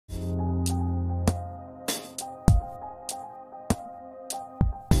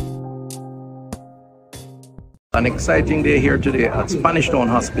An exciting day here today at Spanish Town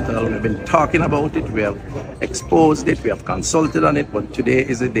Hospital. We've been talking about it, we have exposed it, we have consulted on it, but today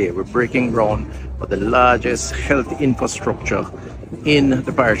is the day. We're breaking ground for the largest health infrastructure in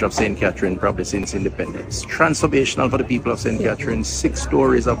the parish of St. Catherine, probably since independence. Transformational for the people of St. Catherine. 6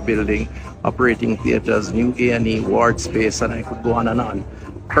 stories of building, operating theaters, new A&E, ward space, and I could go on,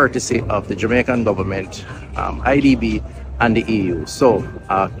 courtesy of the Jamaican government, IDB, and the EU. So,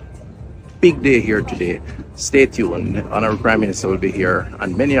 big day here today. Stay tuned. Honorable Prime Minister will be here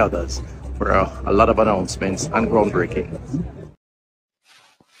and many others for a lot of announcements and groundbreaking.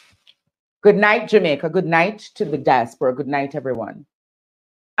 Good night, Jamaica. Good night to the diaspora. Good night, everyone.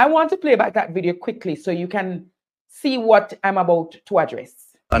 I want to play back that video quickly so you can see what I'm about to address.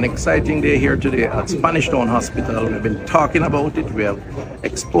 An exciting day here today at Spanish Town Hospital. We've been talking about it, we have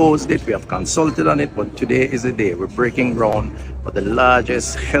exposed it, we have consulted on it, but today is the day. We're breaking ground for the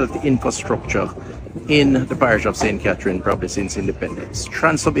largest health infrastructure in the parish of St. Catherine, probably since independence.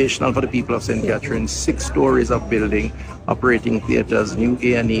 Transformational for the people of St. Catherine. 6 stories of building, operating theaters, new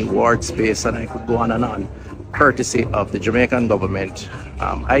A&E, ward space, and I could go on, courtesy of the Jamaican government,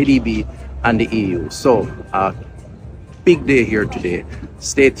 IDB, and the EU. So, big day here today.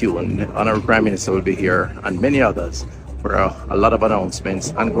 Stay tuned. Honorable Prime Minister will be here and many others for a lot of announcements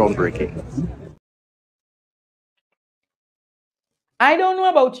and groundbreaking. I don't know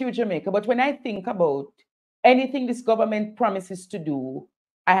about you, Jamaica, but when I think about anything this government promises to do,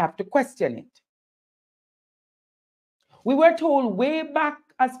 I have to question it. We were told way back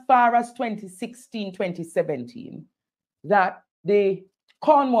as far as 2016, 2017, that the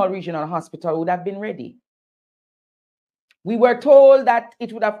Cornwall Regional Hospital would have been ready. We were told that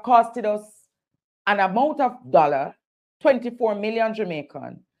it would have costed us an amount of dollar, 24 million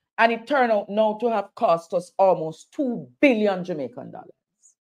Jamaican, and it turned out now to have cost us almost 2 billion Jamaican dollars.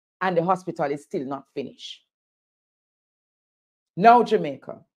 And the hospital is still not finished. Now,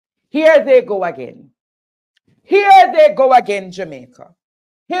 Jamaica, here they go again. Here they go again, Jamaica.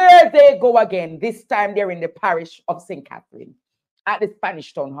 Here they go again. This time they're in the parish of St. Catherine at the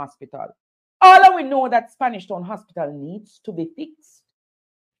Spanish Town Hospital. All we know that Spanish Town Hospital needs to be fixed.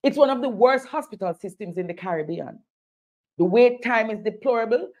 It's one of the worst hospital systems in the Caribbean. The wait time is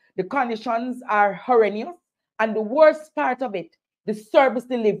deplorable, the conditions are horrendous, and the worst part of it, the service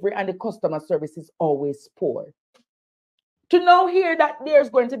delivery and the customer service is always poor. To now hear that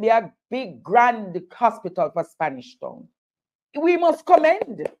there's going to be a big, grand hospital for Spanish Town, we must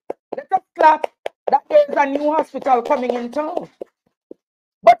commend. Let us clap that there's a new hospital coming in town.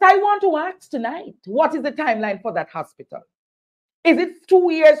 But I want to ask tonight, what is the timeline for that hospital? Is it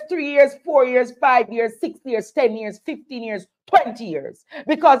 2 years, 3 years, 4 years, 5 years, 6 years, 10 years, 15 years, 20 years?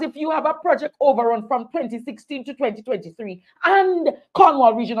 Because if you have a project overrun from 2016 to 2023 and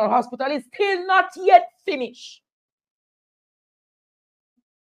Cornwall Regional Hospital is still not yet finished,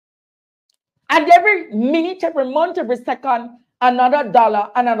 and every minute, every month, every second, another dollar,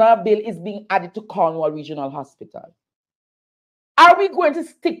 another bill is being added to Cornwall Regional Hospital. Are we going to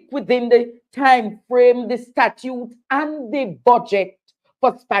stick within the time frame, the statute, and the budget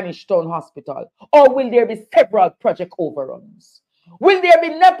for Spanish Town Hospital? Or will there be several project overruns? Will there be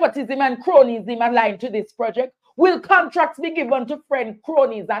nepotism and cronyism aligned to this project? Will contracts be given to friend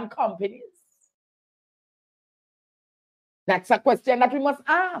cronies and companies? That's a question that we must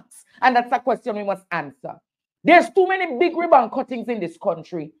ask, and that's a question we must answer. There's too many big ribbon cuttings in this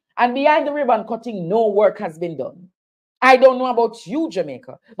country, and behind the ribbon cutting, no work has been done. I don't know about you,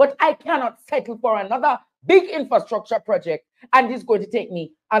 Jamaica, but I cannot settle for another big infrastructure project, and it's going to take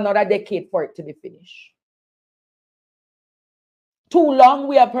me another decade for it to be finished. Too long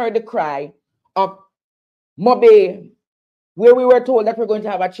we have heard the cry of Mobe, where we were told that we're going to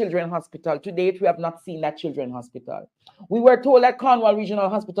have a children's hospital. To date, we have not seen that children's hospital. We were told that Cornwall Regional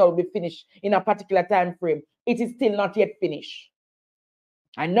Hospital will be finished in a particular time frame. It is still not yet finished.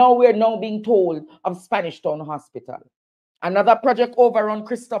 And now we're now being told of Spanish Town Hospital. Another project overrun,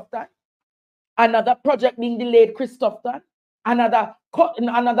 Christopher. Another project being delayed, Christopher. Another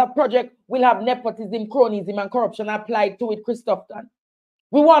project will have nepotism, cronyism, and corruption applied to it, Christopher.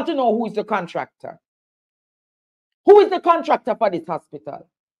 We want to know who is the contractor. Who is the contractor for this hospital?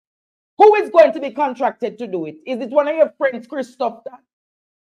 Who is going to be contracted to do it? Is it one of your friends, Christopher?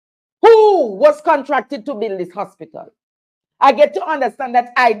 Who was contracted to build this hospital? I get to understand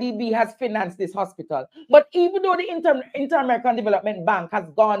that IDB has financed this hospital. But even though the Inter-American Development Bank has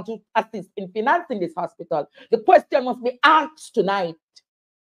gone to assist in financing this hospital, the question must be asked tonight.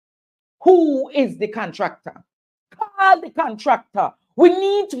 Who is the contractor? Call the contractor. We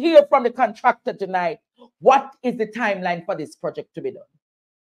need to hear from the contractor tonight. What is the timeline for this project to be done?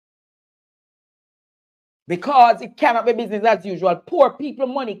 because it cannot be business as usual. Poor people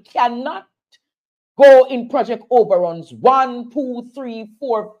money cannot go in project overruns 1, 2, 3,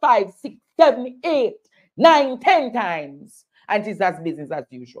 4, 5, 6, 7, 8, 9, 10 times. And it is as business as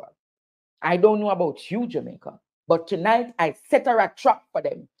usual. I don't know about you, Jamaica, but tonight I set a rat trap for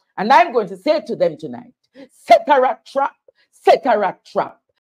them. And I'm going to say to them tonight, set a rat trap, set a rat trap.